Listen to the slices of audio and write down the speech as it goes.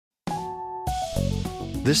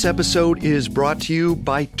This episode is brought to you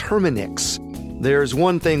by Terminix. There's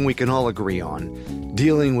one thing we can all agree on.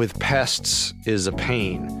 Dealing with pests is a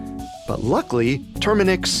pain. But luckily,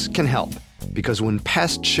 Terminix can help. Because when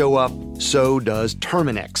pests show up, so does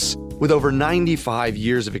Terminix. With over 95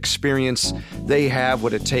 years of experience, they have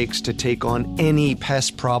what it takes to take on any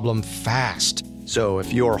pest problem fast. So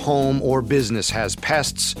if your home or business has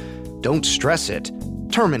pests, don't stress it.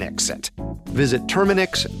 Terminix it. Visit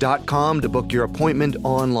Terminix.com to book your appointment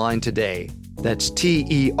online today. That's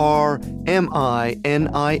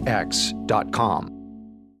TERMINIX.com.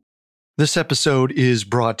 This episode is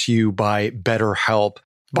brought to you by BetterHelp.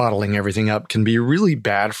 Bottling everything up can be really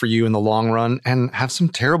bad for you in the long run and have some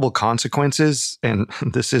terrible consequences. And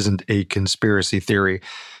this isn't a conspiracy theory.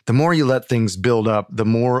 The more you let things build up, the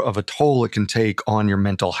more of a toll it can take on your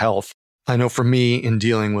mental health. I know for me, in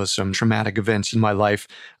dealing with some traumatic events in my life,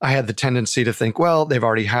 I had the tendency to think, well, they've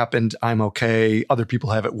already happened. I'm okay. Other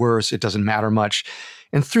people have it worse. It doesn't matter much.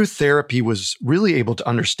 And through therapy, was really able to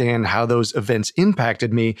understand how those events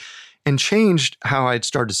impacted me and changed how I'd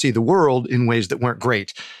started to see the world in ways that weren't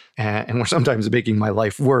great and were sometimes making my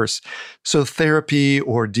life worse. So therapy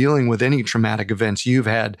or dealing with any traumatic events you've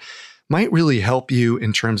had might really help you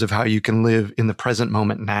in terms of how you can live in the present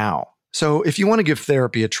moment now. So if you want to give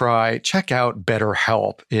therapy a try, check out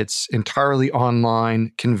BetterHelp. It's entirely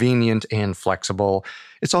online, convenient, and flexible.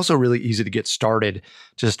 It's also really easy to get started.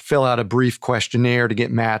 Just fill out a brief questionnaire to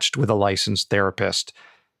get matched with a licensed therapist.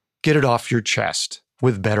 Get it off your chest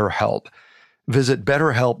with BetterHelp. Visit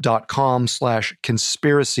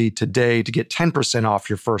betterhelp.com/conspiracy today to get 10% off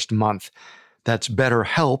your first month. That's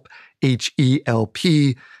BetterHelp,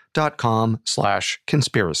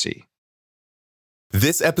 HELP.com/conspiracy.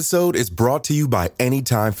 This episode is brought to you by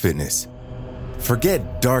Anytime Fitness.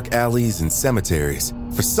 Forget dark alleys and cemeteries.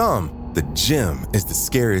 For some, the gym is the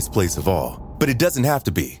scariest place of all, but it doesn't have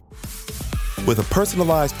to be. With a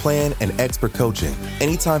personalized plan and expert coaching,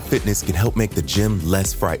 Anytime Fitness can help make the gym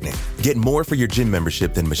less frightening. Get more for your gym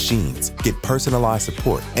membership than machines. Get personalized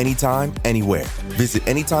support anytime, anywhere. Visit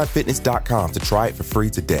AnytimeFitness.com to try it for free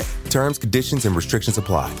today. Terms, conditions, and restrictions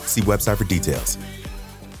apply. See website for details.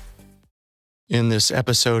 In this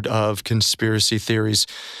episode of Conspiracy Theories,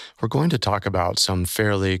 we're going to talk about some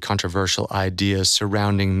fairly controversial ideas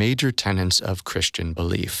surrounding major tenets of Christian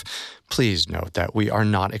belief. Please note that we are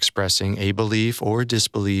not expressing a belief or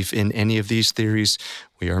disbelief in any of these theories.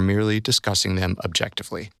 We are merely discussing them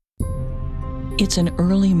objectively. It's an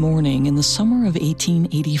early morning in the summer of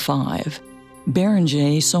 1885.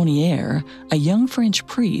 Béranger Saunière, a young French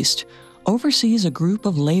priest, oversees a group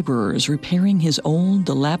of laborers repairing his old,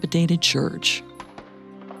 dilapidated church.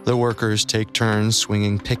 The workers take turns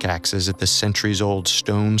swinging pickaxes at the centuries-old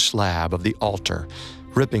stone slab of the altar,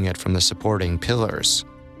 ripping it from the supporting pillars.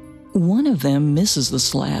 One of them misses the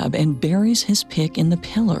slab and buries his pick in the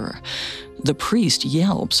pillar. The priest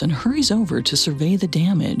yelps and hurries over to survey the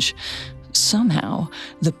damage. Somehow,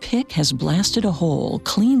 the pick has blasted a hole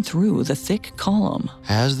clean through the thick column.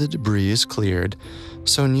 As the debris is cleared,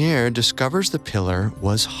 Saunière discovers the pillar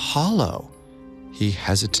was hollow. He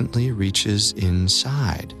hesitantly reaches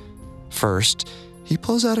inside. First, he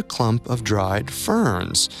pulls out a clump of dried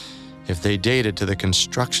ferns. If they dated to the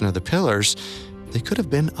construction of the pillars, they could have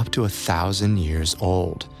been up to 1,000 years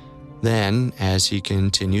old. Then, as he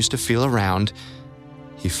continues to feel around,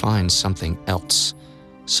 he finds something else.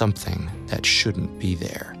 Something that shouldn't be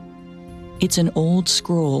there. It's an old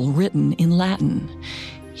scroll written in Latin.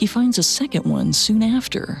 He finds a second one soon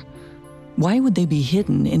after. Why would they be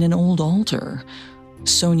hidden in an old altar?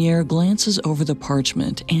 Saunière glances over the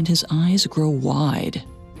parchment and his eyes grow wide.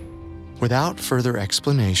 Without further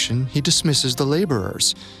explanation, he dismisses the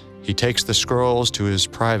laborers. He takes the scrolls to his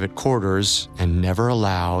private quarters and never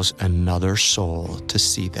allows another soul to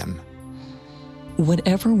see them.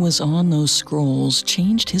 Whatever was on those scrolls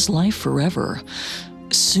changed his life forever.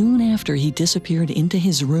 Soon after he disappeared into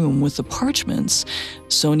his room with the parchments,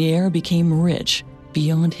 Saunière became rich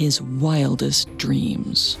beyond his wildest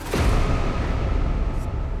dreams.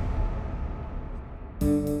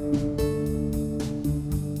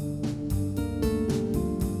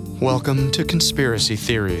 Welcome to Conspiracy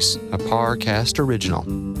Theories, a Parcast original.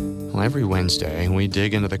 Well, every Wednesday, we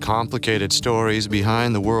dig into the complicated stories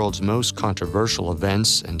behind the world's most controversial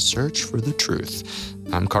events and search for the truth.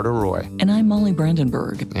 I'm Carter Roy. And I'm Molly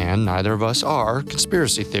Brandenburg. And neither of us are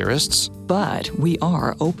conspiracy theorists. But we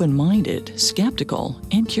are open-minded, skeptical,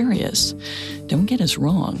 and curious. Don't get us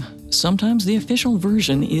wrong. Sometimes the official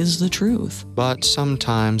version is the truth. But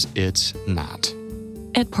sometimes it's not.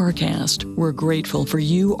 At Parcast, we're grateful for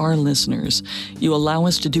you, our listeners. You allow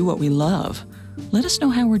us to do what we love. Let us know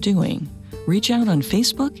how we're doing. Reach out on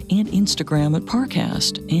Facebook and Instagram at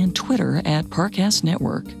Parcast and Twitter at Parcast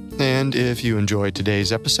Network. And if you enjoyed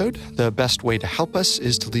today's episode, the best way to help us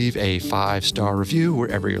is to leave a 5-star review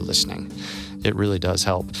wherever you're listening. It really does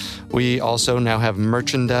help. We also now have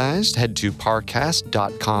merchandise. Head to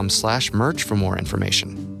parcast.com/merch for more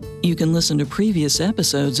information. You can listen to previous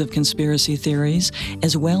episodes of Conspiracy Theories,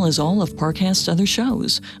 as well as all of Parcast's other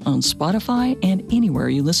shows on Spotify and anywhere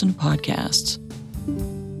you listen to podcasts.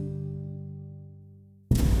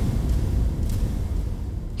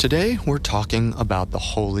 Today, we're talking about the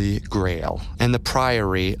Holy Grail and the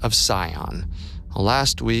Priory of Sion.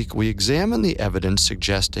 Last week, we examined the evidence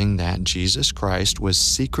suggesting that Jesus Christ was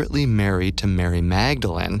secretly married to Mary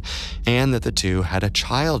Magdalene and that the two had a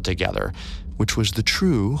child together, which was the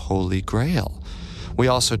true Holy Grail. We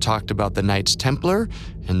also talked about the Knights Templar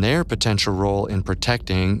and their potential role in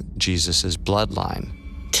protecting Jesus' bloodline.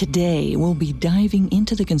 Today, we'll be diving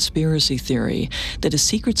into the conspiracy theory that a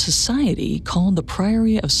secret society called the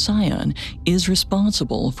Priory of Sion is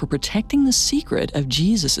responsible for protecting the secret of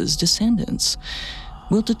Jesus' descendants.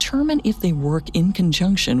 We'll determine if they work in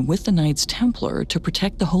conjunction with the Knights Templar to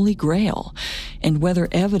protect the Holy Grail, and whether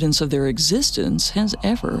evidence of their existence has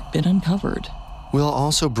ever been uncovered. We'll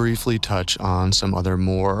also briefly touch on some other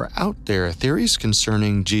more out there theories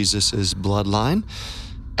concerning Jesus' bloodline,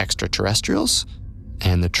 extraterrestrials,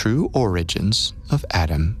 and the true origins of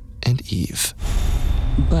Adam and Eve.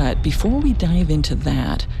 But before we dive into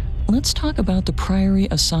that, let's talk about the Priory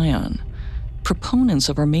of Sion. Proponents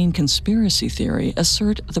of our main conspiracy theory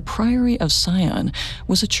assert the Priory of Sion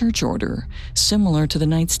was a church order, similar to the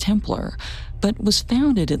Knights Templar, but was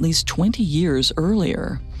founded at least 20 years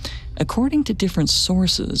earlier. According to different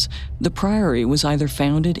sources, the priory was either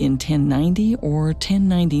founded in 1090 or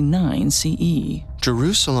 1099 CE.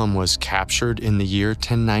 Jerusalem was captured in the year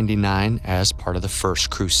 1099 as part of the First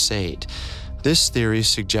Crusade. This theory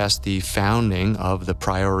suggests the founding of the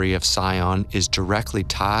Priory of Sion is directly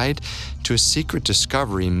tied to a secret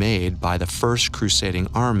discovery made by the First Crusading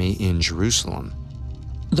Army in Jerusalem.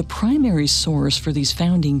 The primary source for these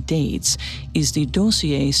founding dates is the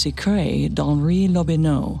Dossier Secret d'Henri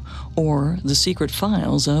Lobineau, or the Secret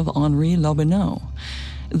Files of Henri Lobineau.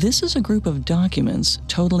 This is a group of documents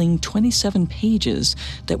totaling 27 pages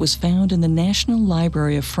that was found in the National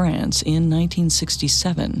Library of France in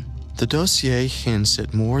 1967. The dossier hints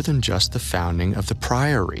at more than just the founding of the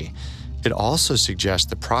priory. It also suggests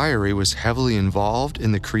the priory was heavily involved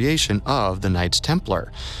in the creation of the Knights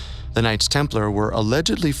Templar. The Knights Templar were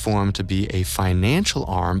allegedly formed to be a financial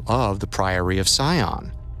arm of the Priory of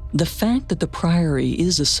Sion. The fact that the priory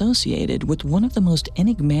is associated with one of the most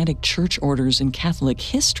enigmatic church orders in Catholic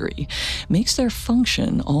history makes their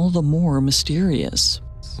function all the more mysterious.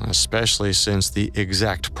 Especially since the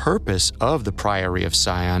exact purpose of the Priory of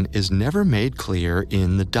Sion is never made clear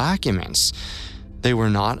in the documents. They were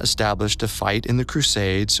not established to fight in the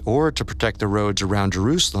Crusades or to protect the roads around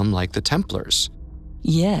Jerusalem like the Templars.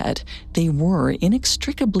 Yet, they were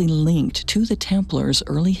inextricably linked to the Templars'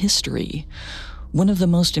 early history. One of the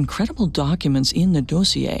most incredible documents in the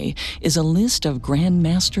dossier is a list of Grand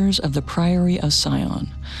Masters of the Priory of Sion.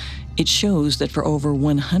 It shows that for over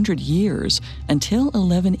 100 years, until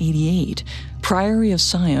 1188, Priory of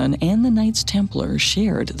Sion and the Knights Templar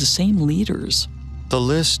shared the same leaders. The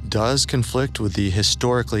list does conflict with the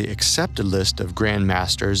historically accepted list of Grand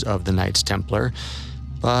Masters of the Knights Templar,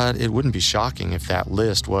 but it wouldn't be shocking if that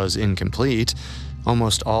list was incomplete.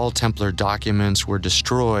 Almost all Templar documents were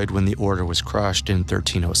destroyed when the order was crushed in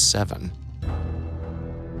 1307.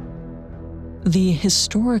 The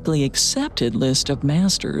historically accepted list of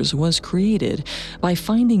masters was created by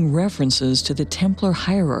finding references to the Templar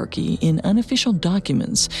hierarchy in unofficial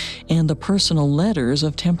documents and the personal letters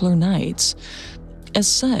of Templar knights. As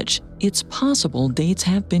such, it's possible dates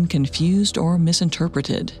have been confused or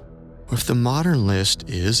misinterpreted. If the modern list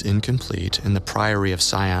is incomplete and the Priory of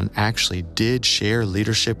Sion actually did share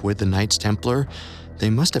leadership with the Knights Templar, they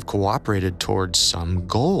must have cooperated towards some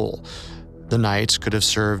goal. The Knights could have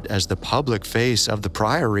served as the public face of the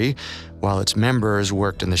Priory, while its members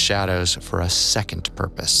worked in the shadows for a second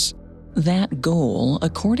purpose. That goal,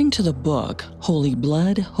 according to the book Holy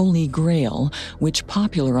Blood, Holy Grail, which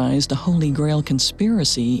popularized the Holy Grail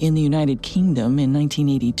conspiracy in the United Kingdom in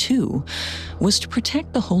 1982, was to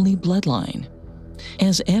protect the Holy Bloodline.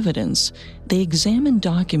 As evidence, they examined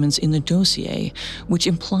documents in the dossier which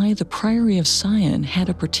imply the Priory of Sion had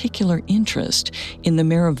a particular interest in the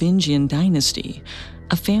Merovingian dynasty,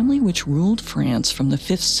 a family which ruled France from the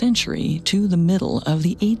 5th century to the middle of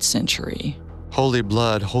the 8th century. Holy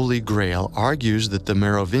Blood, Holy Grail argues that the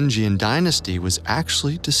Merovingian dynasty was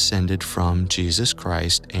actually descended from Jesus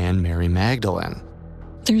Christ and Mary Magdalene.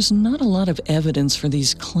 There's not a lot of evidence for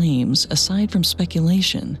these claims aside from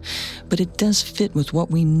speculation, but it does fit with what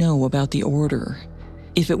we know about the order.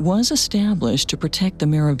 If it was established to protect the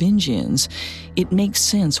Merovingians, it makes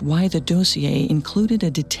sense why the dossier included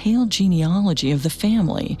a detailed genealogy of the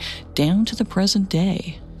family down to the present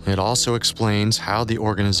day. It also explains how the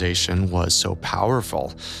organization was so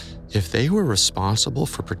powerful. If they were responsible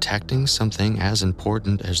for protecting something as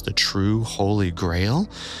important as the true Holy Grail,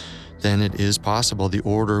 then it is possible the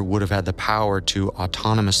order would have had the power to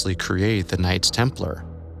autonomously create the Knights Templar.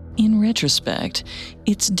 In retrospect,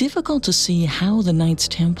 it's difficult to see how the Knights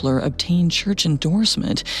Templar obtained church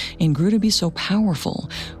endorsement and grew to be so powerful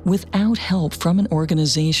without help from an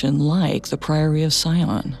organization like the Priory of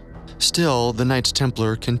Sion. Still, the Knights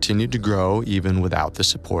Templar continued to grow even without the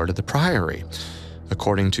support of the Priory.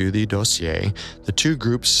 According to the dossier, the two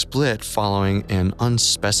groups split following an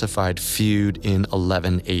unspecified feud in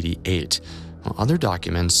 1188. Other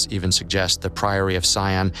documents even suggest the Priory of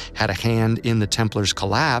Sion had a hand in the Templars'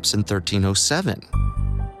 collapse in 1307.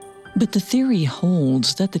 But the theory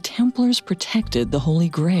holds that the Templars protected the Holy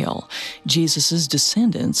Grail, Jesus'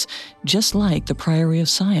 descendants, just like the Priory of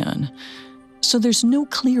Sion. So there's no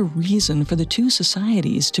clear reason for the two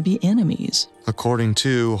societies to be enemies. According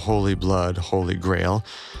to Holy Blood, Holy Grail,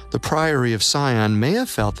 the Priory of Sion may have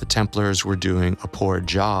felt the Templars were doing a poor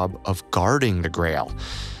job of guarding the Grail.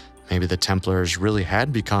 Maybe the Templars really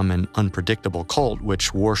had become an unpredictable cult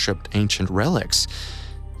which worshipped ancient relics.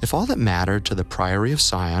 If all that mattered to the Priory of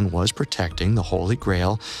Sion was protecting the Holy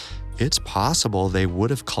Grail, it's possible they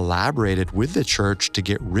would have collaborated with the church to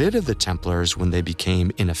get rid of the Templars when they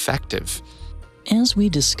became ineffective. As we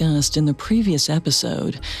discussed in the previous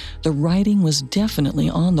episode, the writing was definitely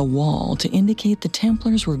on the wall to indicate the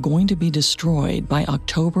Templars were going to be destroyed by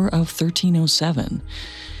October of 1307.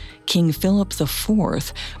 King Philip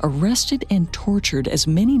IV arrested and tortured as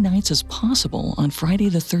many knights as possible on Friday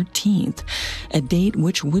the 13th, a date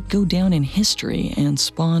which would go down in history and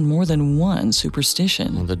spawn more than one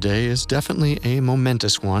superstition. Well, the day is definitely a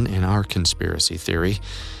momentous one in our conspiracy theory.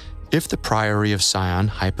 If the Priory of Sion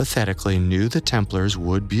hypothetically knew the Templars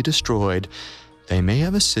would be destroyed, they may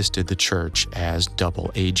have assisted the church as double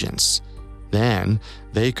agents. Then,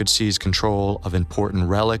 they could seize control of important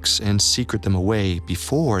relics and secret them away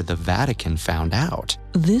before the Vatican found out.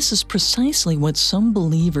 This is precisely what some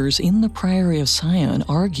believers in the Priory of Sion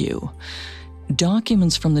argue.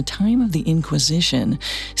 Documents from the time of the Inquisition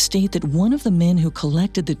state that one of the men who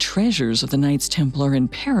collected the treasures of the Knights Templar in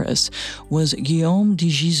Paris was Guillaume de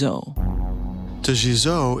Gisot. De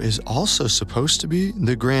Gisot is also supposed to be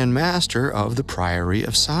the Grand Master of the Priory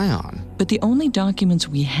of Sion. But the only documents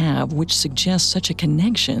we have which suggest such a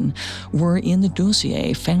connection were in the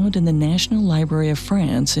dossier found in the National Library of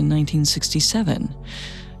France in 1967.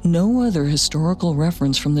 No other historical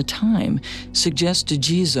reference from the time suggests de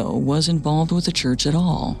Gisot was involved with the church at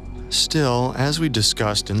all. Still, as we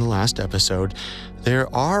discussed in the last episode,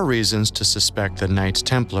 there are reasons to suspect the Knights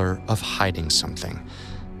Templar of hiding something.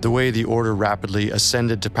 The way the order rapidly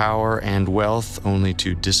ascended to power and wealth only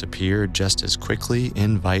to disappear just as quickly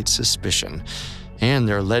invites suspicion. And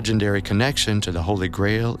their legendary connection to the Holy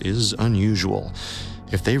Grail is unusual.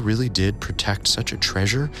 If they really did protect such a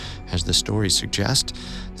treasure, as the stories suggest,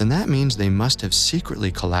 then that means they must have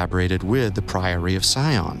secretly collaborated with the Priory of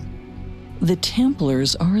Sion. The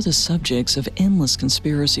Templars are the subjects of endless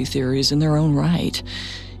conspiracy theories in their own right.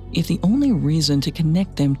 If the only reason to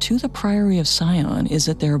connect them to the Priory of Sion is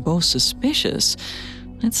that they're both suspicious,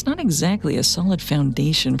 that's not exactly a solid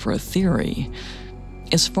foundation for a theory.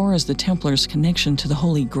 As far as the Templars' connection to the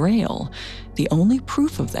Holy Grail, the only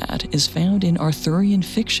proof of that is found in Arthurian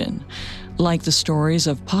fiction, like the stories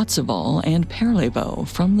of Parzival and Perleveau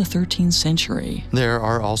from the 13th century. There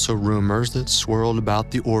are also rumors that swirled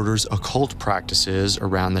about the order's occult practices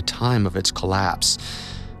around the time of its collapse.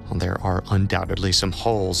 There are undoubtedly some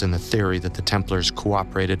holes in the theory that the Templars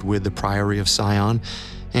cooperated with the Priory of Sion,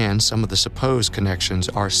 and some of the supposed connections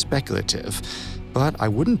are speculative, but I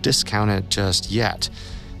wouldn't discount it just yet.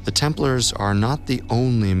 The Templars are not the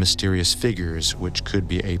only mysterious figures which could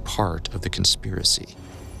be a part of the conspiracy.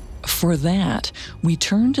 For that, we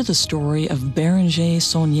turn to the story of Bérenger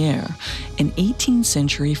Saunière, an 18th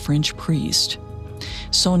century French priest.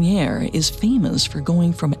 Saunière is famous for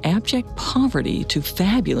going from abject poverty to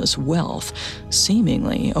fabulous wealth,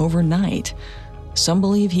 seemingly overnight. Some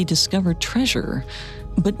believe he discovered treasure,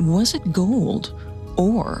 but was it gold?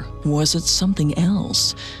 Or was it something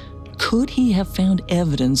else? Could he have found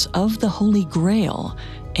evidence of the Holy Grail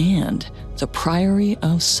and the Priory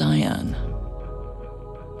of Sion.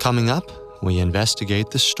 Coming up, we investigate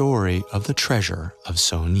the story of the treasure of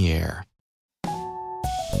Sonier.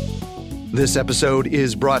 This episode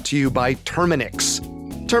is brought to you by Terminix.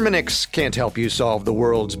 Terminix can't help you solve the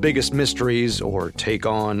world's biggest mysteries or take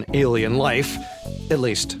on alien life, at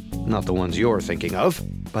least not the ones you're thinking of,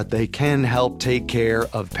 but they can help take care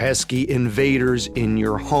of pesky invaders in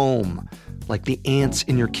your home, like the ants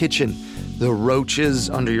in your kitchen, the roaches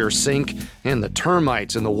under your sink, and the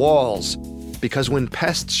termites in the walls. Because when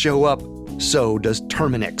pests show up, so does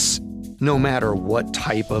Terminix. No matter what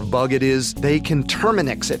type of bug it is, they can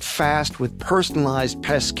Terminix it fast with personalized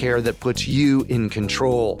pest care that puts you in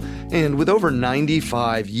control. And with over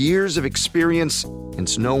 95 years of experience,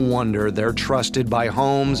 it's no wonder they're trusted by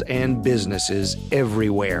homes and businesses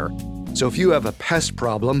everywhere. So if you have a pest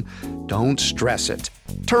problem, don't stress it.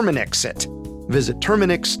 Terminix it. Visit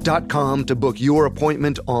Terminix.com to book your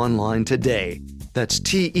appointment online today. That's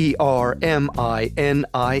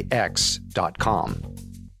TERMINIX.com.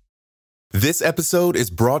 This episode is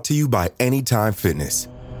brought to you by Anytime Fitness.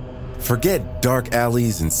 Forget dark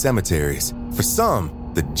alleys and cemeteries. For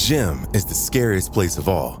some, the gym is the scariest place of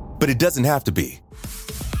all, but it doesn't have to be.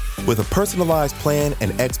 With a personalized plan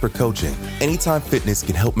and expert coaching, Anytime Fitness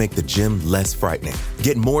can help make the gym less frightening.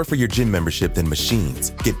 Get more for your gym membership than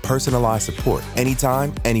machines. Get personalized support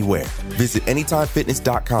anytime, anywhere. Visit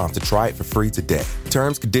AnytimeFitness.com to try it for free today.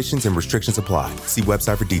 Terms, conditions, and restrictions apply. See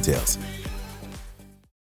website for details.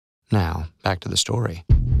 Now, back to the story.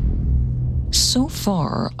 So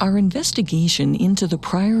far, our investigation into the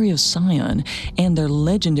Priory of Sion and their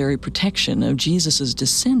legendary protection of Jesus'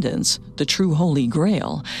 descendants, the true Holy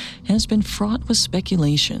Grail, has been fraught with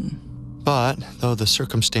speculation. But though the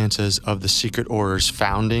circumstances of the secret order's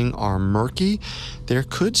founding are murky, there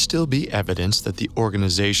could still be evidence that the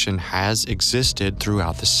organization has existed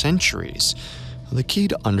throughout the centuries. The key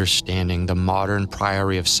to understanding the modern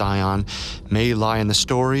Priory of Sion may lie in the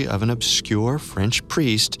story of an obscure French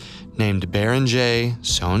priest named Béranger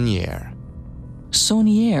Sonier.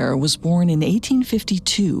 Sonier was born in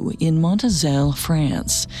 1852 in Montizel,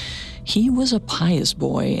 France. He was a pious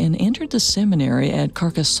boy and entered the seminary at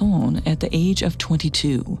Carcassonne at the age of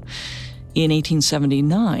 22. In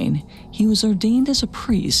 1879, he was ordained as a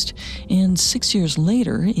priest, and 6 years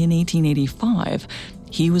later, in 1885,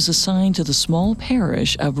 he was assigned to the small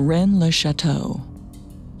parish of Rennes-le-Château.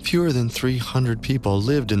 Fewer than 300 people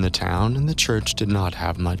lived in the town, and the church did not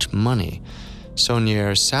have much money.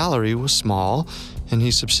 Sonier's salary was small, and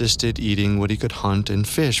he subsisted eating what he could hunt and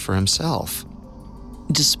fish for himself.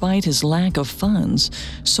 Despite his lack of funds,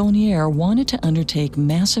 Sonier wanted to undertake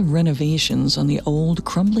massive renovations on the old,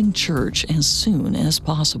 crumbling church as soon as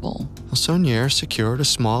possible. Sonier secured a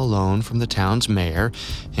small loan from the town's mayor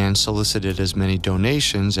and solicited as many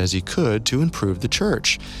donations as he could to improve the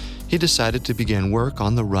church. He decided to begin work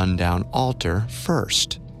on the rundown altar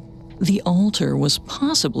first. The altar was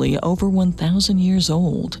possibly over 1,000 years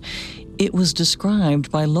old. It was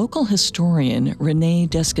described by local historian René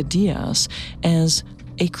Descadias as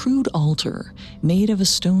a crude altar made of a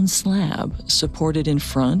stone slab supported in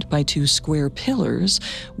front by two square pillars,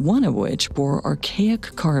 one of which bore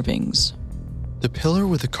archaic carvings. The pillar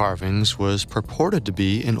with the carvings was purported to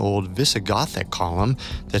be an old Visigothic column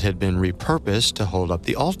that had been repurposed to hold up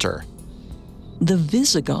the altar. The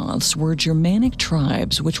Visigoths were Germanic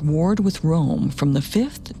tribes which warred with Rome from the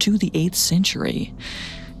 5th to the 8th century.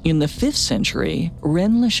 In the 5th century,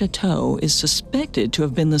 Rennes-le-Château is suspected to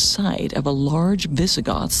have been the site of a large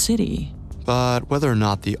Visigoth city. But whether or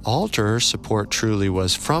not the altar support truly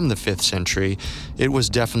was from the 5th century, it was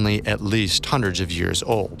definitely at least hundreds of years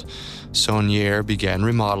old. Sonier began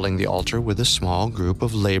remodeling the altar with a small group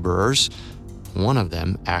of laborers. One of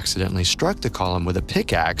them accidentally struck the column with a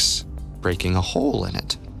pickaxe, breaking a hole in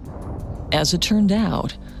it. As it turned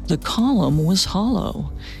out, the column was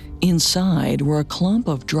hollow. Inside were a clump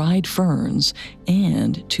of dried ferns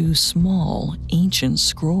and two small, ancient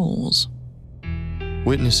scrolls.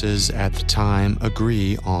 Witnesses at the time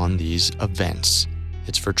agree on these events.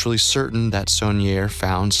 It's virtually certain that Sonier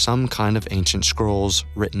found some kind of ancient scrolls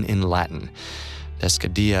written in Latin.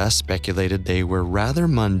 Descadias speculated they were rather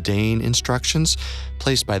mundane instructions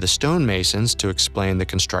placed by the stonemasons to explain the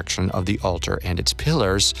construction of the altar and its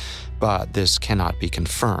pillars, but this cannot be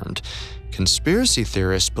confirmed. Conspiracy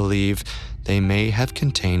theorists believe they may have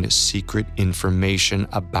contained secret information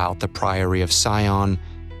about the Priory of Sion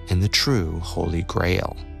and the true Holy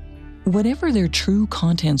Grail. Whatever their true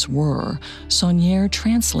contents were, Sonier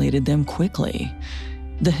translated them quickly.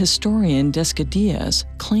 The historian Descadias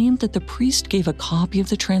claimed that the priest gave a copy of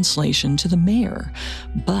the translation to the mayor,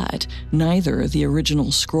 but neither the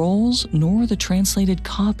original scrolls nor the translated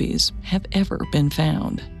copies have ever been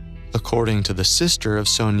found. According to the sister of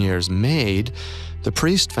Saunier's maid, the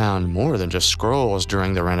priest found more than just scrolls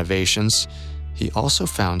during the renovations. He also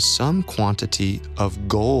found some quantity of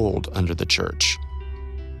gold under the church.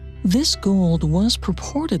 This gold was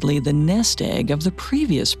purportedly the nest egg of the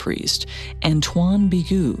previous priest, Antoine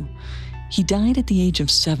Bigot. He died at the age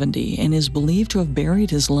of 70 and is believed to have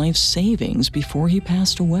buried his life's savings before he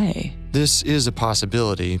passed away. This is a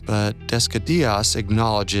possibility, but Descadias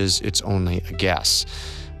acknowledges it's only a guess.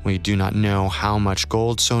 We do not know how much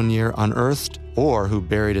gold Saunier unearthed or who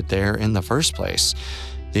buried it there in the first place.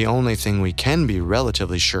 The only thing we can be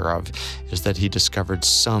relatively sure of is that he discovered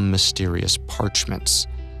some mysterious parchments.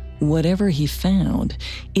 Whatever he found,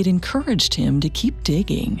 it encouraged him to keep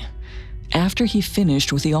digging. After he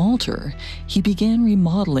finished with the altar, he began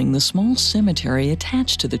remodeling the small cemetery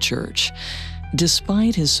attached to the church.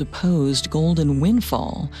 Despite his supposed golden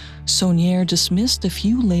windfall, Saunier dismissed the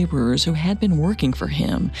few laborers who had been working for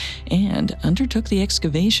him and undertook the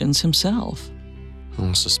excavations himself.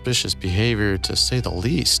 Suspicious behavior, to say the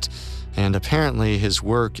least. And apparently his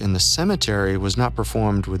work in the cemetery was not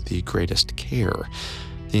performed with the greatest care.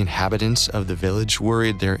 The inhabitants of the village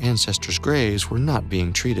worried their ancestors' graves were not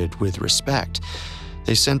being treated with respect.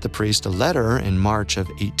 They sent the priest a letter in March of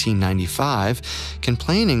 1895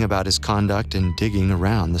 complaining about his conduct in digging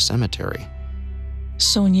around the cemetery.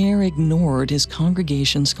 Saunier ignored his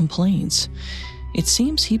congregation's complaints. It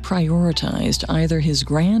seems he prioritized either his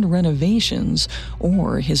grand renovations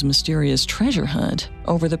or his mysterious treasure hunt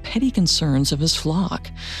over the petty concerns of his flock.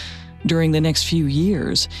 During the next few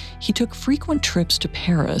years, he took frequent trips to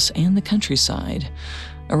Paris and the countryside.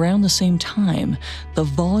 Around the same time, the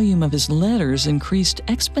volume of his letters increased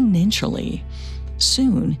exponentially.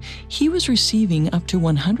 Soon, he was receiving up to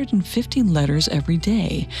 150 letters every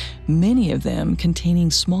day, many of them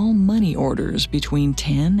containing small money orders between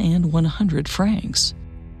 10 and 100 francs.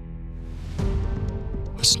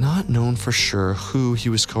 It's not known for sure who he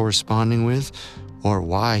was corresponding with or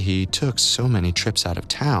why he took so many trips out of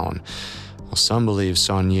town. Well, some believe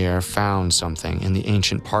Saunier found something in the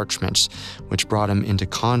ancient parchments which brought him into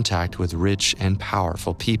contact with rich and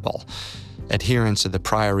powerful people. Adherents of the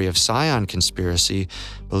Priory of Sion conspiracy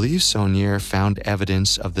believe Saunier found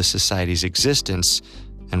evidence of the society's existence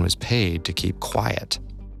and was paid to keep quiet.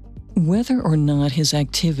 Whether or not his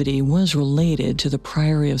activity was related to the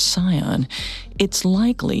Priory of Sion, it's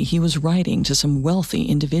likely he was writing to some wealthy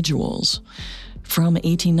individuals. From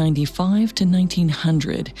 1895 to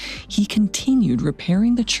 1900, he continued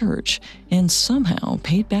repairing the church and somehow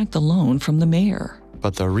paid back the loan from the mayor.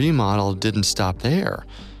 But the remodel didn't stop there.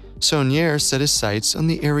 Saunier set his sights on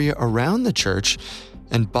the area around the church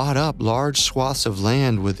and bought up large swaths of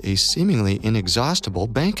land with a seemingly inexhaustible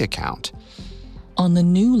bank account. On the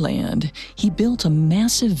new land, he built a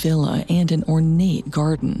massive villa and an ornate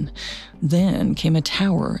garden. Then came a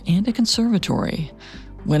tower and a conservatory.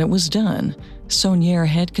 When it was done, Saunier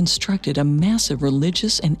had constructed a massive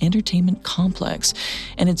religious and entertainment complex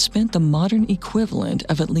and had spent the modern equivalent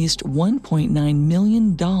of at least $1.9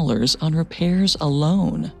 million on repairs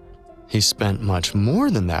alone. He spent much more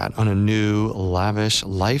than that on a new, lavish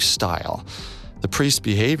lifestyle. The priest's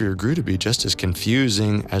behavior grew to be just as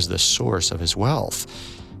confusing as the source of his wealth.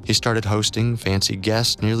 He started hosting fancy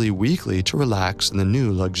guests nearly weekly to relax in the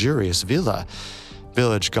new luxurious villa.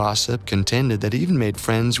 Village gossip contended that he even made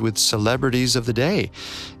friends with celebrities of the day,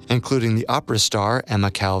 including the opera star Emma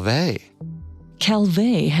Calvé.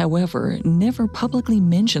 Calvé, however, never publicly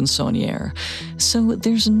mentioned Saunier, so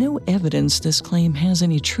there's no evidence this claim has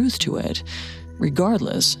any truth to it.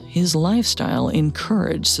 Regardless, his lifestyle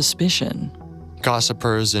encouraged suspicion.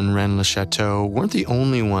 Gossipers in Rennes-le-Château weren't the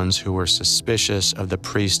only ones who were suspicious of the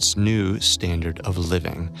priest's new standard of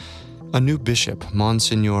living. A new bishop,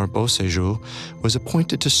 Monsignor Beauséjour, was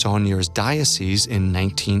appointed to Saunier's diocese in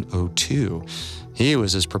 1902. He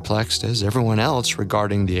was as perplexed as everyone else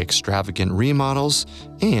regarding the extravagant remodels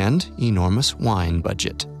and enormous wine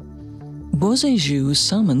budget. Beauséjour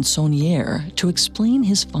summoned Saunier to explain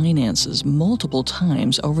his finances multiple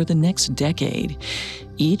times over the next decade.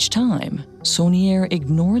 Each time, Saunier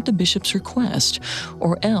ignored the bishop's request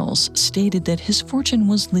or else stated that his fortune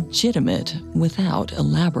was legitimate without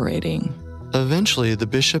elaborating. Eventually, the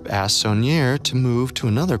bishop asked Saunier to move to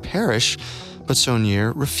another parish, but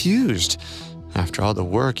Saunier refused. After all the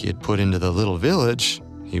work he had put into the little village,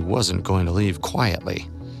 he wasn't going to leave quietly.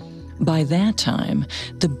 By that time,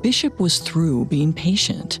 the bishop was through being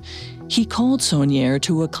patient. He called Saunier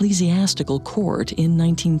to ecclesiastical court in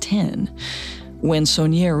 1910. When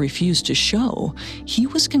Saunier refused to show, he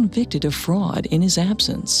was convicted of fraud in his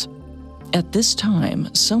absence. At this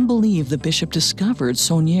time, some believe the bishop discovered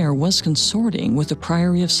Saunier was consorting with the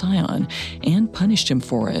Priory of Sion and punished him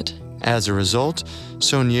for it. As a result,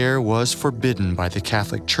 Saunier was forbidden by the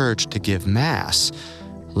Catholic Church to give Mass.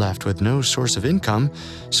 Left with no source of income,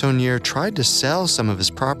 Saunier tried to sell some of his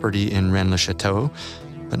property in Rennes-le-Château,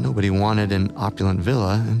 but nobody wanted an opulent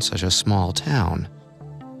villa in such a small town.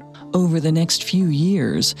 Over the next few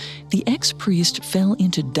years, the ex-priest fell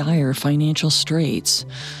into dire financial straits.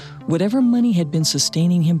 Whatever money had been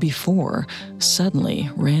sustaining him before suddenly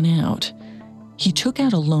ran out. He took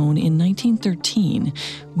out a loan in 1913,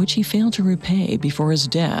 which he failed to repay before his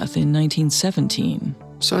death in 1917.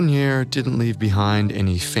 Saunier didn't leave behind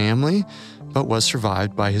any family, but was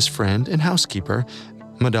survived by his friend and housekeeper,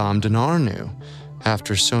 Madame de Narnu.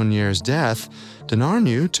 After Saunier's death, de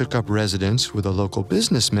Narnu took up residence with a local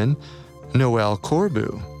businessman, Noël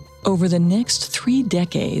Corbu. Over the next 3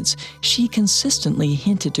 decades, she consistently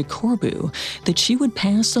hinted to Corbu that she would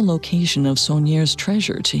pass the location of Saunier's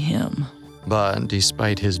treasure to him. But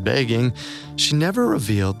despite his begging, she never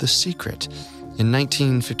revealed the secret. In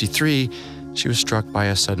 1953, she was struck by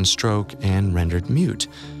a sudden stroke and rendered mute.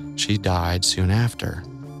 She died soon after.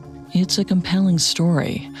 It's a compelling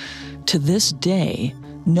story. To this day,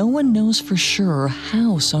 no one knows for sure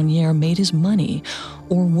how Saunier made his money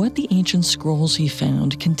or what the ancient scrolls he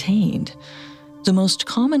found contained. The most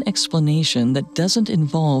common explanation that doesn't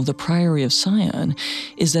involve the Priory of Sion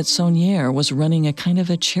is that Saunier was running a kind of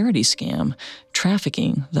a charity scam,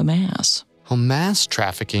 trafficking the Mass. Well, mass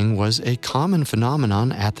trafficking was a common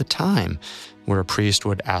phenomenon at the time, where a priest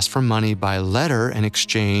would ask for money by letter in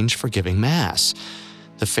exchange for giving Mass.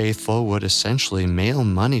 The faithful would essentially mail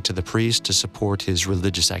money to the priest to support his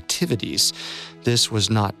religious activities. This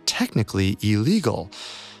was not technically illegal.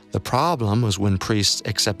 The problem was when priests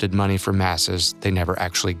accepted money for masses they never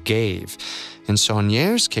actually gave. In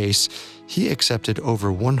Saunier's case, he accepted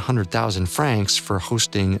over 100,000 francs for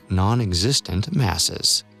hosting non-existent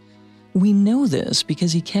masses. We know this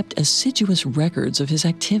because he kept assiduous records of his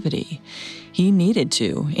activity. He needed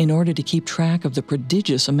to in order to keep track of the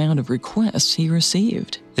prodigious amount of requests he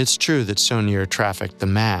received. It's true that Saunier trafficked the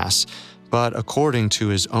Mass, but according to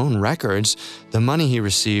his own records, the money he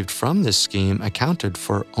received from this scheme accounted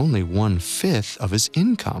for only 1/5 of his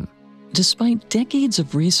income. Despite decades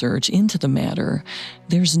of research into the matter,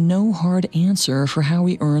 there's no hard answer for how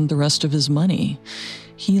he earned the rest of his money.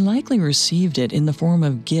 He likely received it in the form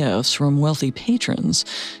of gifts from wealthy patrons,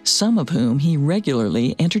 some of whom he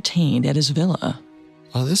regularly entertained at his villa.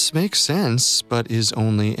 Well, this makes sense, but is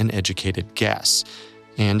only an educated guess,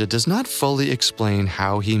 and it does not fully explain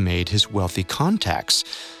how he made his wealthy contacts.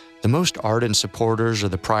 The most ardent supporters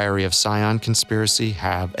of the Priory of Sion conspiracy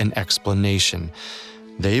have an explanation.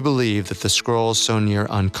 They believe that the scrolls Saunier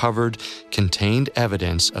uncovered contained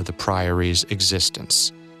evidence of the Priory's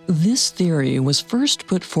existence. This theory was first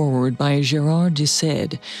put forward by Gérard de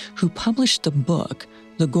Sède, who published the book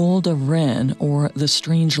The Gold of Rennes, or The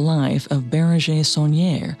Strange Life of Béranger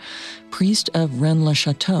Saunier, priest of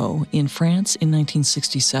Rennes-le-Château in France in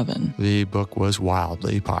 1967. The book was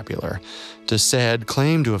wildly popular. De Sède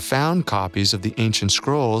claimed to have found copies of the ancient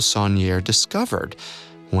scrolls Saunier discovered.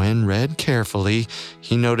 When read carefully,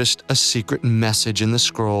 he noticed a secret message in the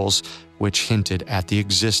scrolls which hinted at the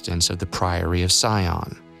existence of the Priory of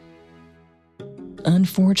Sion.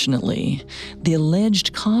 Unfortunately, the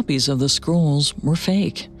alleged copies of the scrolls were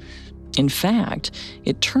fake. In fact,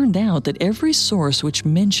 it turned out that every source which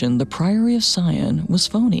mentioned the Priory of Sion was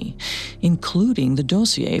phony, including the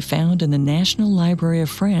dossier found in the National Library of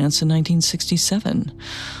France in 1967.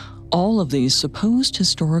 All of these supposed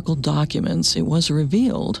historical documents, it was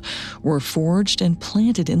revealed, were forged and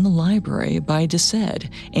planted in the library by de Sède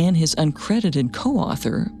and his uncredited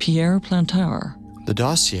co-author, Pierre Plantard. The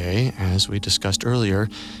dossier, as we discussed earlier,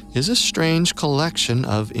 is a strange collection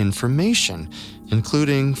of information,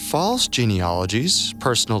 including false genealogies,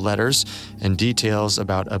 personal letters, and details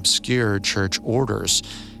about obscure church orders.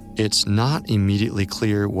 It's not immediately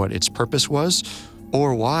clear what its purpose was,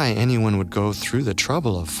 or why anyone would go through the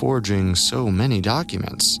trouble of forging so many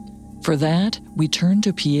documents. For that, we turn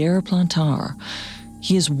to Pierre Plantard.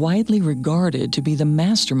 He is widely regarded to be the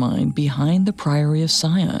mastermind behind the Priory of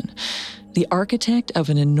Sion, the architect of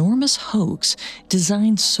an enormous hoax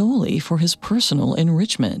designed solely for his personal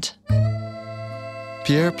enrichment.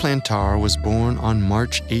 Pierre Plantard was born on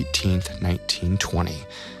March 18, 1920.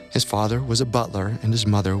 His father was a butler and his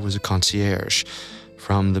mother was a concierge.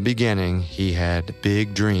 From the beginning, he had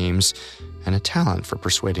big dreams. and a talent for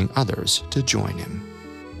persuading others to join him.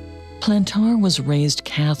 Plantar was raised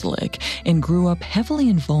Catholic and grew up heavily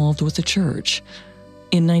involved with the church.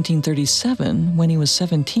 In 1937, when he was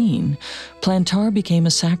 17, Plantar became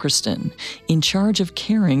a sacristan, in charge of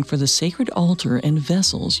caring for the sacred altar and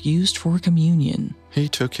vessels used for communion. He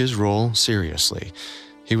took his role seriously.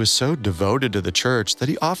 He was so devoted to the church that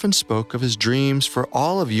he often spoke of his dreams for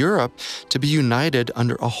all of Europe to be united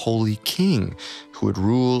under a holy king who would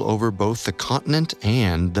rule over both the continent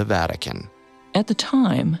and the Vatican. At the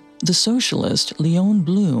time, the socialist Léon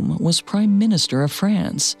Blum was Prime Minister of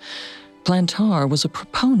France. Plantar was a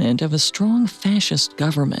proponent of a strong fascist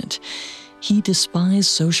government. He despised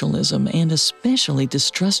socialism and especially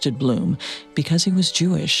distrusted Blum because he was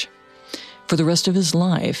Jewish. For the rest of his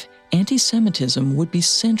life, anti-Semitism would be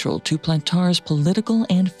central to Plantar's political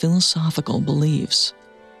and philosophical beliefs.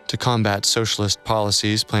 To combat socialist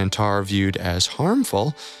policies Plantar viewed as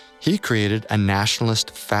harmful, he created a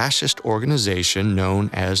nationalist fascist organization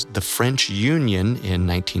known as the French Union in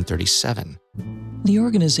 1937. The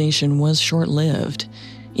organization was short-lived.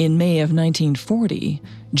 In May of 1940,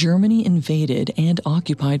 Germany invaded and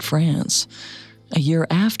occupied France. A year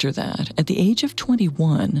after that, at the age of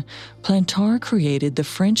 21, Plantar created the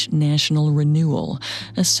French National Renewal,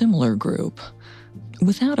 a similar group.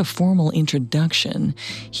 Without a formal introduction,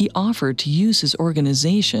 he offered to use his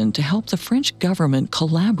organization to help the French government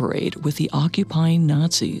collaborate with the occupying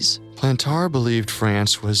Nazis. Plantar believed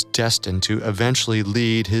France was destined to eventually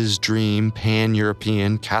lead his dream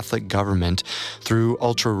pan-European Catholic government through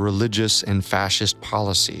ultra-religious and fascist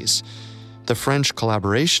policies. The French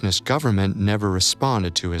collaborationist government never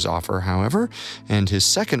responded to his offer, however, and his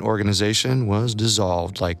second organization was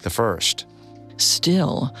dissolved like the first.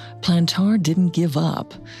 Still, Plantar didn't give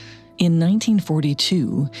up. In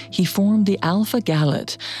 1942, he formed the Alpha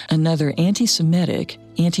Galet, another anti-Semitic,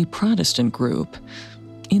 anti-Protestant group.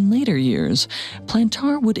 In later years,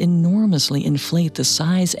 Plantar would enormously inflate the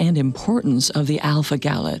size and importance of the Alpha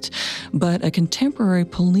Galet, but a contemporary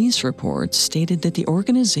police report stated that the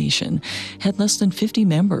organization had less than 50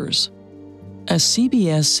 members. A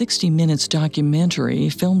CBS 60 Minutes documentary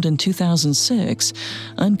filmed in 2006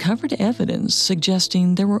 uncovered evidence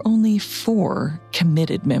suggesting there were only 4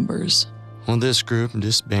 committed members. Well, this group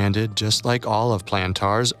disbanded just like all of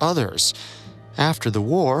Plantar's others. After the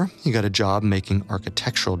war, he got a job making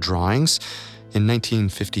architectural drawings. In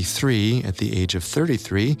 1953, at the age of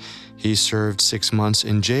 33, he served 6 months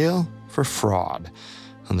in jail for fraud.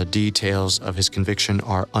 And the details of his conviction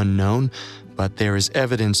are unknown, but there is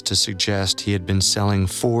evidence to suggest he had been selling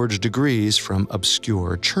forged degrees from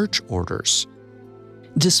obscure church orders.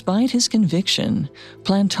 Despite his conviction,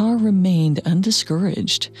 Plantar remained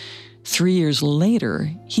undiscouraged. 3 years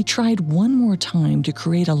later, he tried one more time to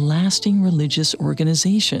create a lasting religious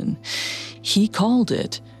organization. He called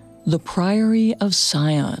it the Priory of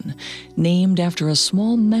Sion, named after a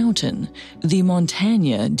small mountain, the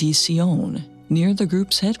Montagne de Sion, near the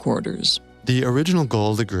group's headquarters. The original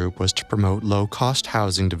goal of the group was to promote low-cost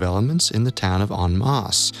housing developments in the town of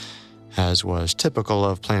Annemasse. As was typical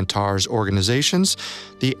of Plantar's organizations,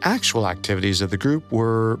 the actual activities of the group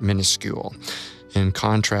were minuscule. In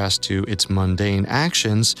contrast to its mundane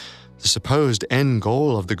actions, the supposed end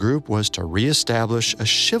goal of the group was to reestablish a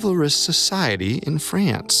chivalrous society in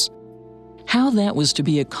France. How that was to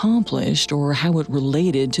be accomplished or how it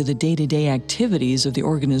related to the day-to-day activities of the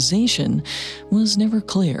organization was never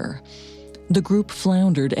clear. The group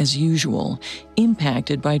floundered as usual,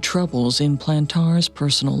 impacted by troubles in Plantar's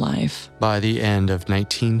personal life. By the end of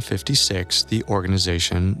 1956, the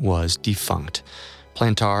organization was defunct.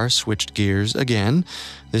 Plantar switched gears again.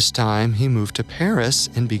 This time, he moved to Paris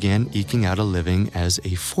and began eking out a living as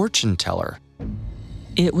a fortune teller.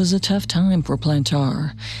 It was a tough time for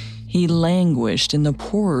Plantar. He languished in the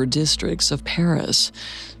poorer districts of Paris,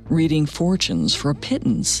 reading fortunes for a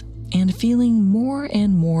pittance and feeling more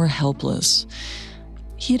and more helpless.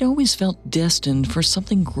 He had always felt destined for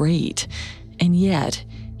something great, and yet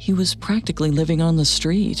he was practically living on the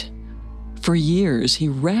street. For years, he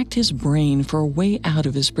racked his brain for a way out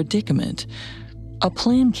of his predicament. A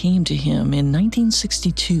plan came to him in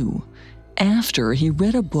 1962, after he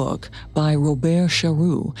read a book by Robert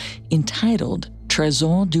Charroux entitled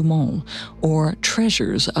Trésors du Monde, or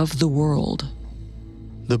Treasures of the World.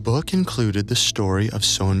 The book included the story of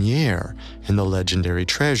Saunière and the legendary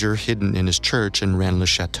treasure hidden in his church in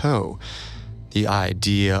Rennes-le-Château. The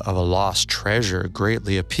idea of a lost treasure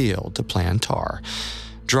greatly appealed to Plantar.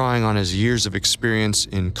 Drawing on his years of experience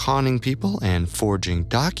in conning people and forging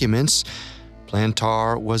documents,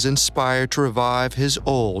 Plantar was inspired to revive his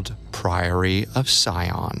old Priory of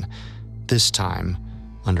Sion. This time,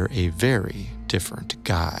 under a very different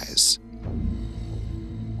guise.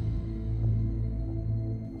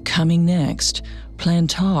 Coming next,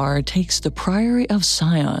 Plantar takes the Priory of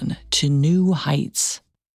Sion to new heights.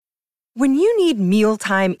 When you need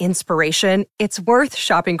mealtime inspiration, it's worth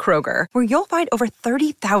shopping Kroger, where you'll find over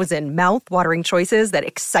 30,000 mouth-watering choices that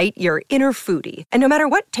excite your inner foodie. And no matter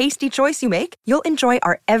what tasty choice you make, you'll enjoy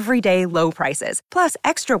our everyday low prices, plus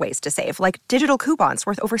extra ways to save, like digital coupons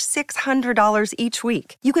worth over $600 each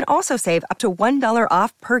week. You can also save up to $1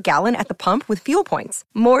 off per gallon at the pump with fuel points.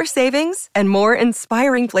 More savings and more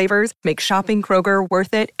inspiring flavors make shopping Kroger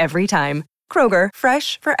worth it every time. Kroger,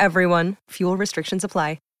 fresh for everyone. Fuel restrictions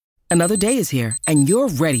apply. Another day is here, and you're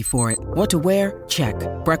ready for it. What to wear? Check.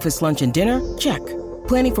 Breakfast, lunch, and dinner? Check.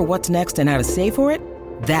 Planning for what's next and how to save for it?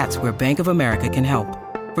 That's where Bank of America can help.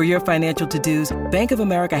 For your financial to-dos, Bank of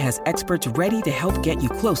America has experts ready to help get you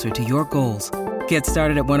closer to your goals. Get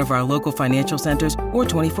started at one of our local financial centers or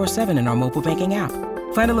 24/7 in our mobile banking app.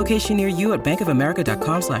 Find a location near you at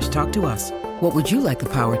bankofamerica.com/talktous. What would you like the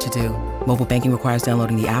power to do? Mobile banking requires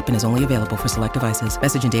downloading the app and is only available for select devices.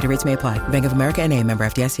 Message and data rates may apply. Bank of America N.A., member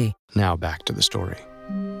FDIC. Now back to the story.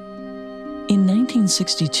 In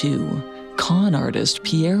 1962, con artist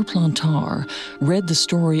Pierre Plantar read the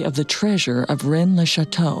story of the treasure of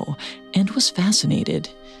Rennes-le-Château and was fascinated.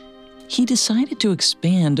 He decided to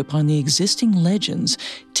expand upon the existing legends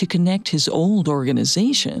to connect his old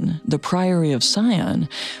organization, the Priory of Sion,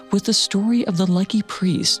 with the story of the lucky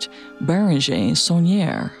priest, Bérenger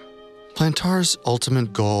Saunière. Plantar's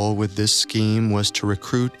ultimate goal with this scheme was to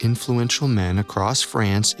recruit influential men across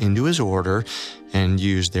France into his order and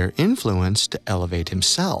use their influence to elevate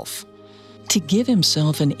himself. To give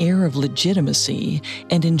himself an air of legitimacy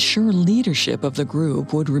and ensure leadership of the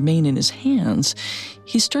group would remain in his hands,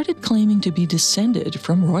 he started claiming to be descended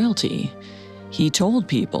from royalty. He told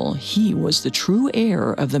people he was the true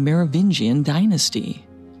heir of the Merovingian dynasty.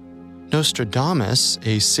 Nostradamus,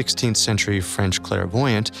 a 16th century French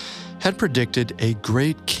clairvoyant, had predicted a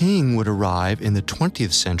great king would arrive in the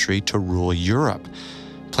 20th century to rule Europe.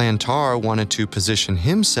 Plantar wanted to position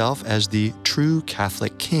himself as the true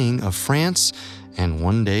Catholic king of France and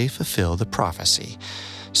one day fulfill the prophecy.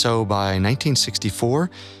 So by 1964,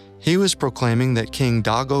 he was proclaiming that King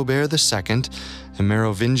Dagobert II, a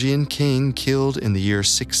Merovingian king killed in the year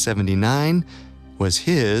 679, was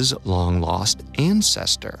his long-lost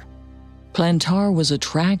ancestor. Plantar was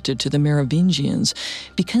attracted to the Merovingians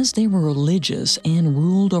because they were religious and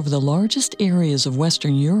ruled over the largest areas of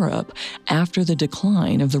Western Europe after the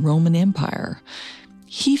decline of the Roman Empire.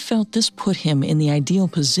 He felt this put him in the ideal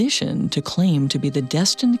position to claim to be the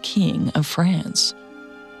destined king of France.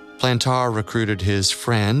 Plantar recruited his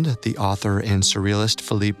friend, the author and surrealist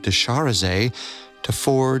Philippe de Charazay, to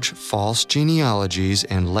forge false genealogies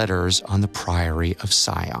and letters on the Priory of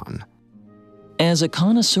Sion. As a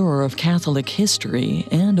connoisseur of Catholic history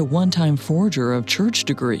and a one-time forger of church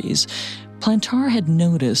degrees, Plantar had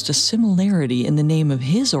noticed a similarity in the name of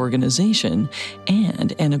his organization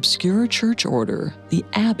and an obscure church order, the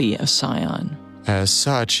Abbey of Sion. As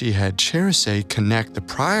such, he had Charazay connect the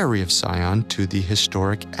Priory of Sion to the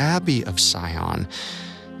historic Abbey of Sion.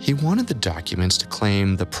 He wanted the documents to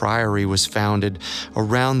claim the priory was founded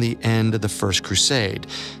around the end of the First Crusade,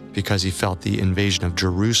 because he felt the invasion of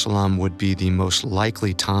Jerusalem would be the most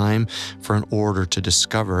likely time for an order to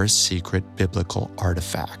discover secret biblical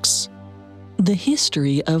artifacts. The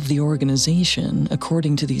history of the organization,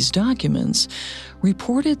 according to these documents,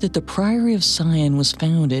 reported that the Priory of Sion was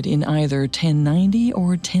founded in either 1090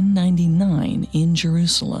 or 1099 in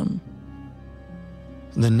Jerusalem.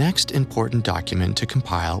 The next important document to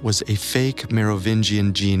compile was a fake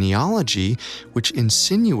Merovingian genealogy which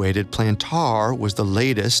insinuated Plantar was the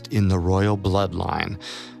latest in the royal bloodline.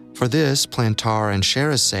 For this, Plantar and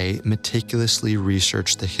Charazay meticulously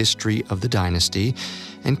researched the history of the dynasty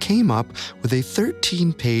and came up with a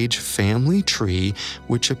 13-page family tree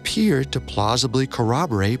which appeared to plausibly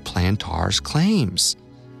corroborate Plantar's claims.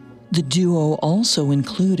 The duo also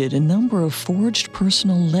included a number of forged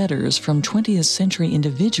personal letters from 20th century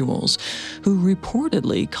individuals who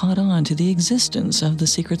reportedly caught on to the existence of the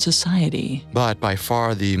secret society. But by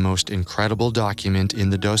far the most incredible document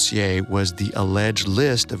in the dossier was the alleged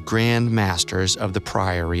list of Grand Masters of the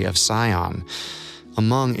Priory of Sion.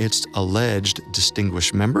 Among its alleged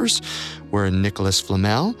distinguished members were Nicholas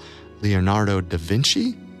Flamel, Leonardo da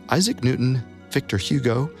Vinci, Isaac Newton, Victor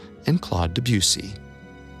Hugo, and Claude Debussy.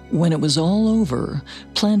 When it was all over,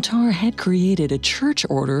 Plantar had created a church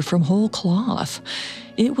order from whole cloth.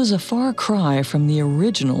 It was a far cry from the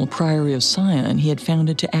original Priory of Sion he had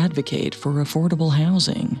founded to advocate for affordable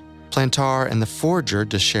housing. Plantard and the forger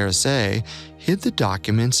de Cherisay hid the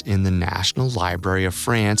documents in the National Library of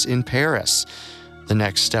France in Paris. The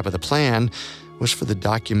next step of the plan was for the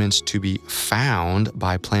documents to be found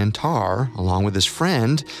by Plantard along with his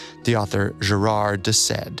friend, the author Gérard de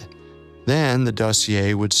Sède. Then the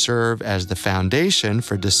dossier would serve as the foundation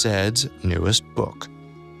for de Sède's newest book.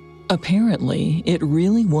 Apparently, it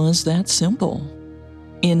really was that simple.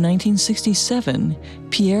 In 1967,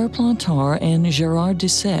 Pierre Plantard and Gérard de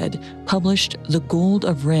Sède published The Gold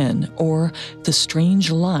of Rennes, or The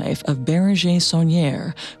Strange Life of Béranger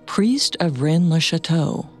Saunière, priest of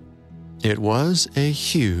Rennes-le-Château. It was a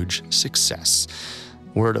huge success.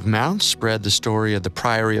 Word of mouth spread the story of the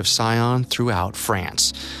Priory of Sion throughout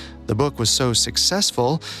France. The book was so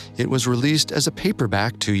successful, it was released as a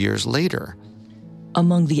paperback 2 years later.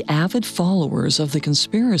 Among the avid followers of the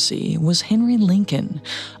conspiracy was Henry Lincoln,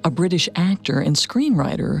 a British actor and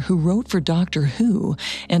screenwriter who wrote for Doctor Who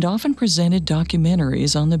and often presented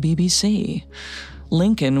documentaries on the BBC.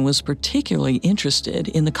 Lincoln was particularly interested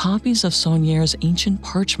in the copies of Saunière's ancient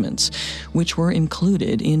parchments, which were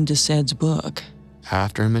included in de Sède's book.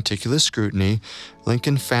 After meticulous scrutiny,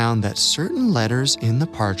 Lincoln found that certain letters in the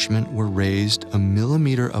parchment were raised a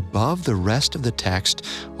millimeter above the rest of the text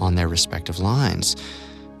on their respective lines.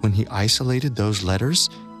 When he isolated those letters,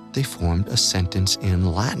 they formed a sentence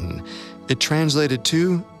in Latin. It translated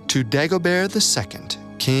to Dagobert II,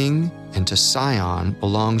 king, and to Sion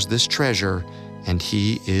belongs this treasure, and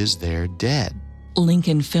he is there dead.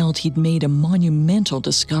 Lincoln felt he'd made a monumental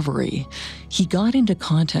discovery. He got into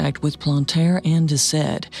contact with Plantard and de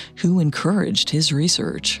Sède, who encouraged his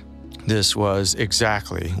research. This was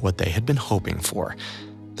exactly what they had been hoping for.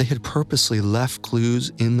 They had purposely left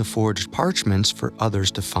clues in the forged parchments for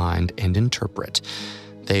others to find and interpret.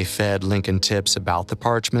 They fed Lincoln tips about the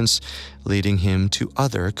parchments, leading him to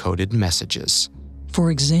other coded messages. For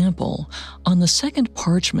example, on the second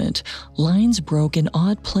parchment, lines broke in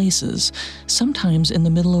odd places, sometimes in the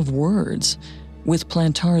middle of words. With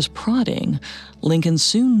Plantard's prodding, Lincoln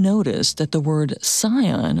soon noticed that the word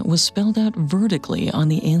Sion was spelled out vertically on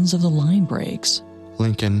the ends of the line breaks.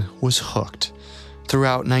 Lincoln was hooked.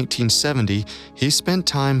 Throughout 1970, he spent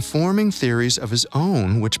time forming theories of his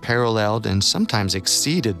own which paralleled and sometimes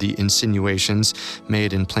exceeded the insinuations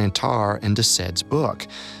made in Plantard and de Sède's book.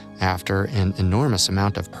 After an enormous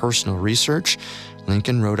amount of personal research,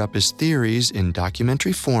 Lincoln wrote up his theories in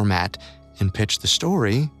documentary format and pitched the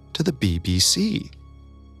story to the BBC.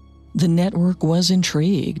 The network was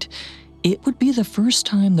intrigued. It would be the first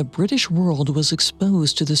time the British world was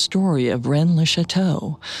exposed to the story of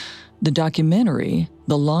Rennes-le-Château. The documentary,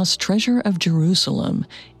 The Lost Treasure of Jerusalem,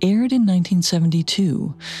 aired in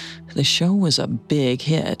 1972. The show was a big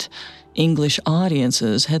hit. English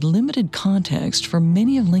audiences had limited context for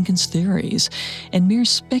many of Lincoln's theories, and mere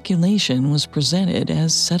speculation was presented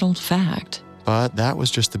as settled fact. But that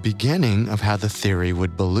was just the beginning of how the theory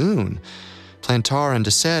would balloon. Plantard and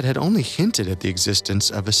de Sède had only hinted at the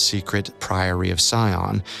existence of a secret Priory of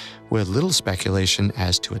Sion, with little speculation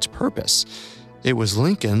as to its purpose. It was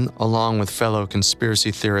Lincoln, along with fellow conspiracy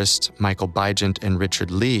theorists Michael Bygent and Richard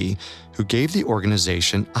Lee, who gave the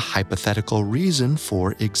organization a hypothetical reason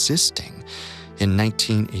for existing. In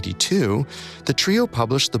 1982, the trio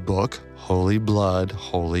published the book Holy Blood,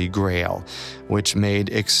 Holy Grail, which made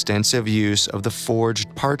extensive use of the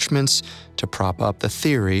forged parchments to prop up the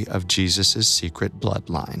theory of Jesus' secret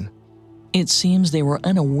bloodline. It seems they were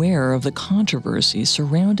unaware of the controversy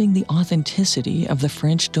surrounding the authenticity of the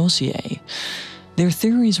French dossier. Their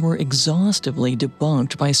theories were exhaustively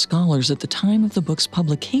debunked by scholars at the time of the book's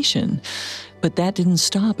publication, but that didn't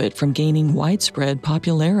stop it from gaining widespread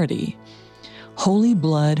popularity. Holy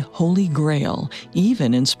Blood, Holy Grail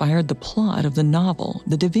even inspired the plot of the novel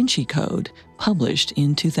The Da Vinci Code, published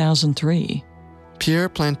in 2003. Pierre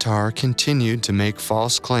Plantard continued to make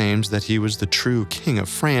false claims that he was the true king of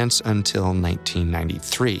France until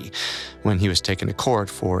 1993, when he was taken to court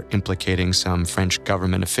for implicating some French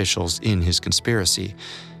government officials in his conspiracy.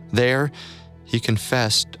 There, he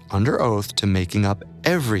confessed under oath to making up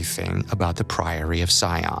everything about the Priory of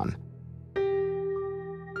Sion.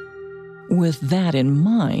 With that in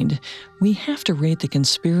mind, we have to rate the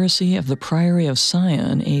conspiracy of the Priory of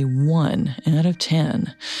Sion a 1 out of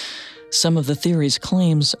 10. Some of the theory's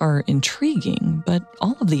claims are intriguing, but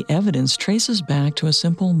all of the evidence traces back to a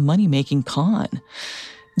simple money-making con.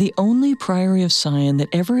 The only Priory of Sion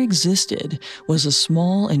that ever existed was a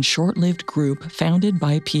small and short-lived group founded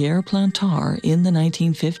by Pierre Plantard in the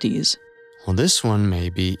 1950s. Well, this one may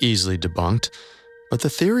be easily debunked. But the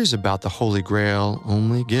theories about the Holy Grail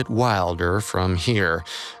only get wilder from here.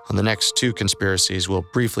 And the next two conspiracies we'll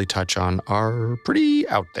briefly touch on are pretty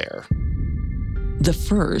out there. The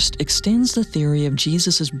first extends the theory of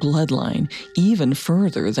Jesus' bloodline even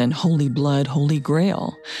further than Holy Blood, Holy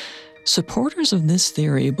Grail. Supporters of this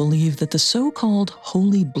theory believe that the so-called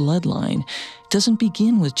Holy Bloodline doesn't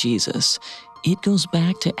begin with Jesus. It goes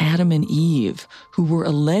back to Adam and Eve, who were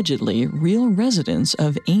allegedly real residents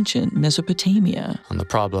of ancient Mesopotamia. And the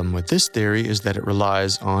problem with this theory is that it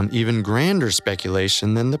relies on even grander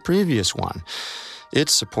speculation than the previous one.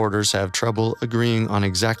 Its supporters have trouble agreeing on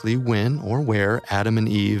exactly when or where Adam and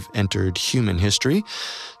Eve entered human history.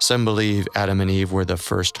 Some believe Adam and Eve were the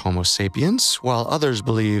first Homo sapiens, while others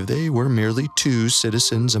believe they were merely two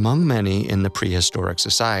citizens among many in the prehistoric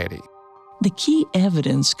society. The key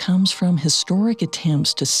evidence comes from historic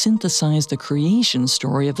attempts to synthesize the creation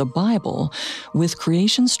story of the Bible with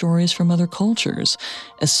creation stories from other cultures,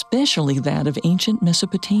 especially that of ancient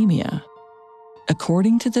Mesopotamia.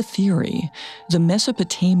 According to the theory, the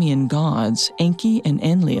Mesopotamian gods, Enki and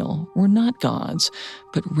Enlil, were not gods,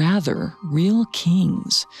 but rather real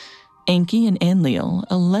kings. Enki and Enlil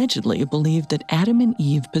allegedly believed that Adam and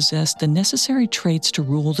Eve possessed the necessary traits to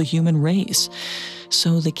rule the human race,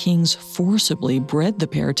 so the kings forcibly bred the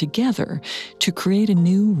pair together to create a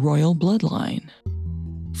new royal bloodline.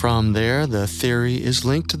 From there, the theory is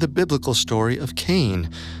linked to the biblical story of Cain,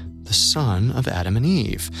 the son of Adam and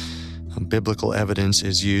Eve. Biblical evidence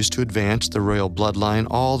is used to advance the royal bloodline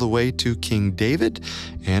all the way to King David,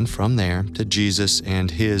 and from there to Jesus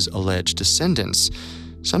and his alleged descendants.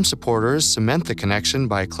 Some supporters cement the connection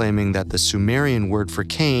by claiming that the Sumerian word for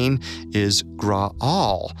Cain is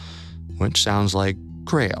Graal, which sounds like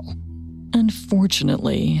Grail.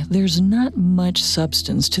 Unfortunately, there's not much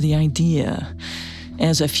substance to the idea.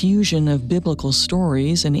 As a fusion of biblical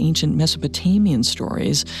stories and ancient Mesopotamian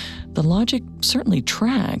stories, the logic certainly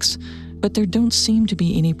tracks, but there don't seem to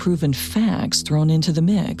be any proven facts thrown into the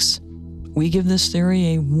mix. We give this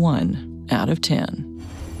theory a 1 out of 10.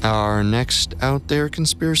 Our next out there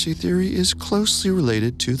conspiracy theory is closely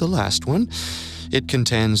related to the last one. It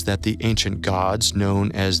contends that the ancient gods,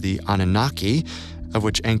 known as the Anunnaki, of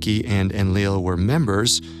which Enki and Enlil were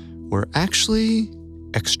members, were actually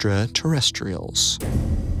extraterrestrials.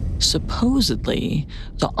 Supposedly,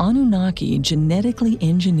 the Anunnaki genetically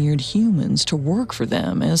engineered humans to work for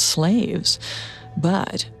them as slaves.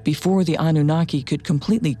 But before the Anunnaki could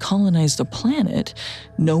completely colonize the planet,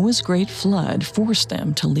 Noah's great flood forced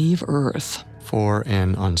them to leave Earth. For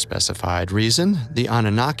an unspecified reason, the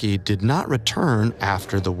Anunnaki did not return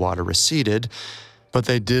after the water receded, but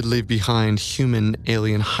they did leave behind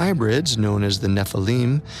human-alien hybrids known as the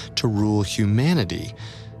Nephilim to rule humanity.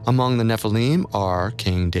 Among the Nephilim are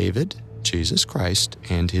King David, Jesus Christ,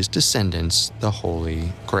 and his descendants, the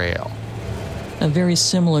Holy Grail. A very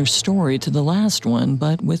similar story to the last one,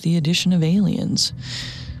 but with the addition of aliens.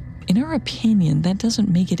 In our opinion, that doesn't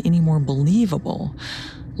make it any more believable.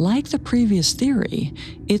 Like the previous theory,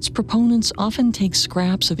 its proponents often take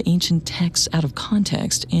scraps of ancient texts out of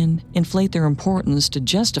context and inflate their importance to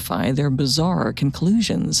justify their bizarre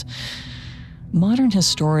conclusions. Modern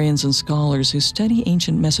historians and scholars who study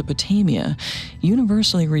ancient Mesopotamia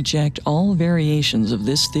universally reject all variations of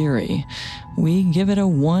this theory. We give it a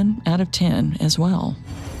 1 out of 10 as well.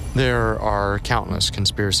 There are countless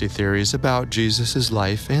conspiracy theories about Jesus'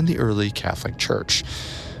 life and the early Catholic Church.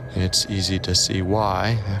 It's easy to see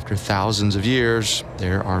why, after thousands of years,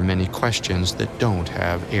 there are many questions that don't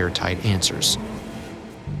have airtight answers.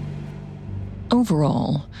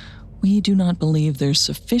 Overall, we do not believe there's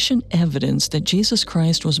sufficient evidence that Jesus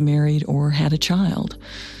Christ was married or had a child.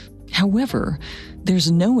 However, there's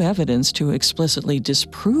no evidence to explicitly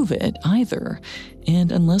disprove it either,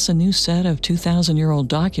 and unless a new set of 2,000-year-old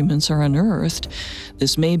documents are unearthed,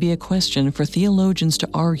 this may be a question for theologians to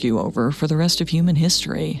argue over for the rest of human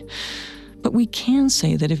history. But we can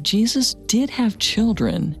say that if Jesus did have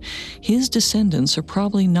children, his descendants are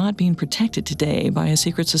probably not being protected today by a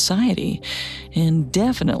secret society, and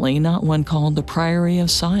definitely not one called the Priory of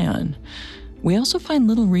Sion. We also find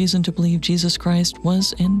little reason to believe Jesus Christ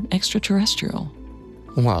was an extraterrestrial.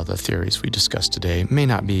 While the theories we discussed today may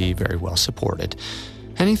not be very well supported,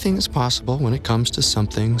 anything is possible when it comes to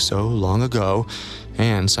something so long ago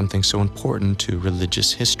and something so important to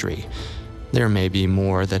religious history. There may be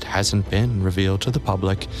more that hasn't been revealed to the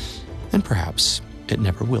public, and perhaps it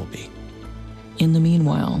never will be. In the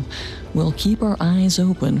meanwhile, we'll keep our eyes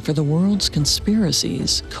open for the world's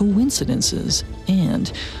conspiracies, coincidences,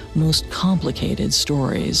 and most complicated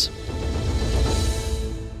stories.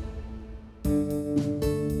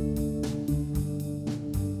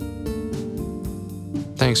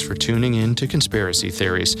 thanks for tuning in to Conspiracy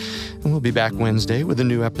Theories. And we'll be back Wednesday with a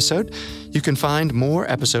new episode. You can find more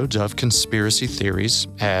episodes of Conspiracy Theories,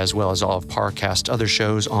 as well as all of Parcast's other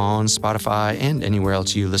shows on Spotify and anywhere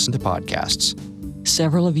else you listen to podcasts.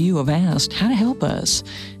 Several of you have asked how to help us.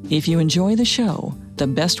 If you enjoy the show, the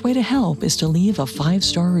best way to help is to leave a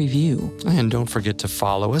 5-star review. And don't forget to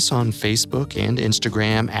follow us on Facebook and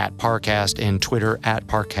Instagram at Parcast and Twitter at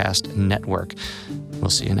Parcast Network. We'll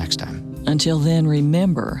see you next time. Until then,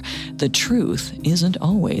 remember, the truth isn't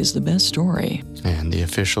always the best story. And the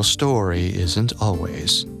official story isn't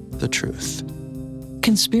always the truth.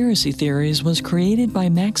 Conspiracy Theories was created by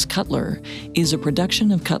Max Cutler, is a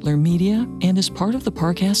production of Cutler Media, and is part of the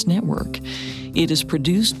Parcast Network. It is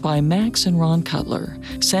produced by Max and Ron Cutler,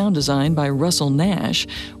 sound design by Russell Nash,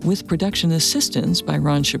 with production assistance by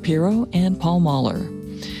Ron Shapiro and Paul Mahler.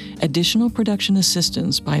 Additional production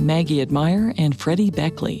assistance by Maggie Admire and Freddie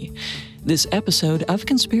Beckley. This episode of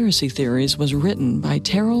Conspiracy Theories was written by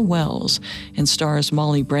Terrell Wells and stars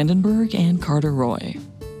Molly Brandenburg and Carter Roy.